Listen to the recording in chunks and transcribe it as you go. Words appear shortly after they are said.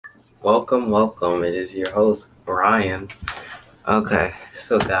Welcome. It is your host, Brian. Okay,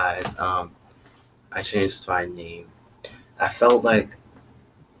 so guys, I changed my name. I felt like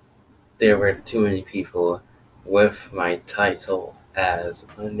there were too many people with my title as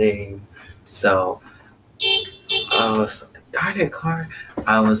a name. So I was darn it, car.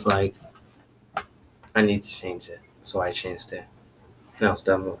 I was like, I need to change it. So I changed it. And I was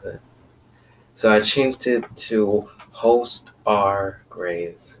done with it. So I changed it to Host R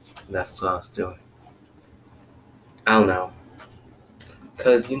Graves. That's what I was doing. I don't know.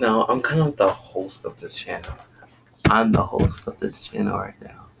 Cause I'm kind of the host of this channel. I'm the host of this channel right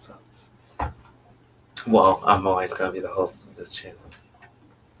now. So, well, I'm always gonna be the host of this channel,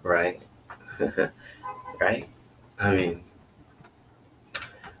 right? Right? I mean,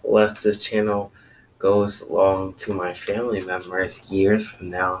 unless this channel goes along to my family members years from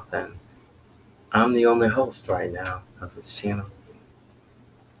now, then I'm the only host right now of this channel.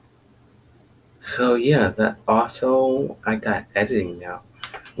 So yeah, that also I got editing now.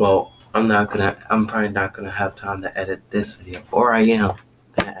 Well, I'm probably not gonna have time to edit this video, or I am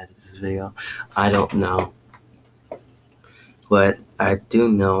gonna edit this video. I don't know. But I do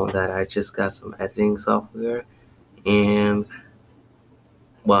know that I just got some editing software, and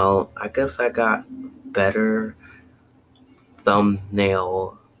well, I guess I got better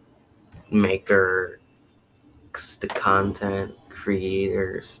thumbnail maker, the content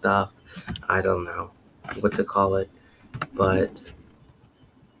creator stuff. I don't know what to call it, but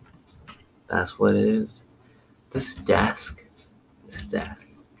that's what it is. This desk.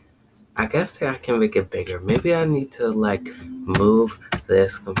 I guess I can make it bigger. Maybe I need to move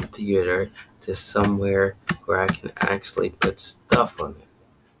this computer to somewhere where I can actually put stuff on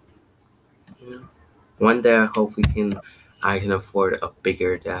it. One day I hope I can afford a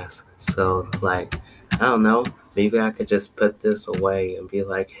bigger desk. So I don't know, maybe I could just put this away and be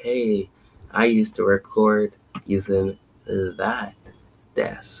like, hey, I used to record using that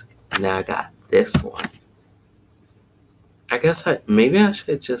desk. Now I got this one. I guess maybe I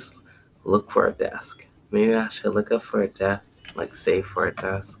should just look for a desk. Maybe I should look up for a desk, save for a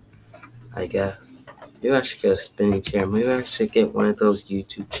desk, I guess. Maybe I should get a spinning chair. Maybe I should get one of those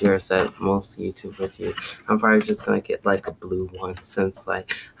YouTube chairs that most YouTubers use. I'm probably just gonna get a blue one since I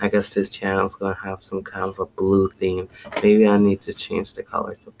guess this channel's gonna have some kind of a blue theme. Maybe I need to change the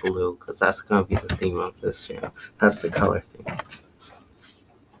color to blue because that's gonna be the theme of this channel. That's the color theme.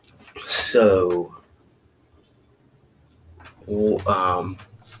 So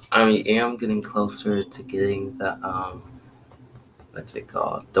I am getting closer to getting the what's it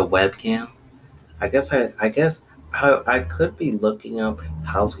called? The webcam. I guess I could be looking up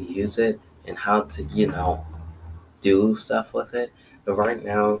how to use it and how to do stuff with it. But right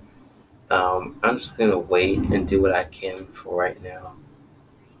now, I'm just gonna wait and do what I can for right now.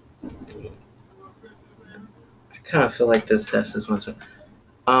 I kind of feel like this desk is much.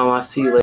 I see you later.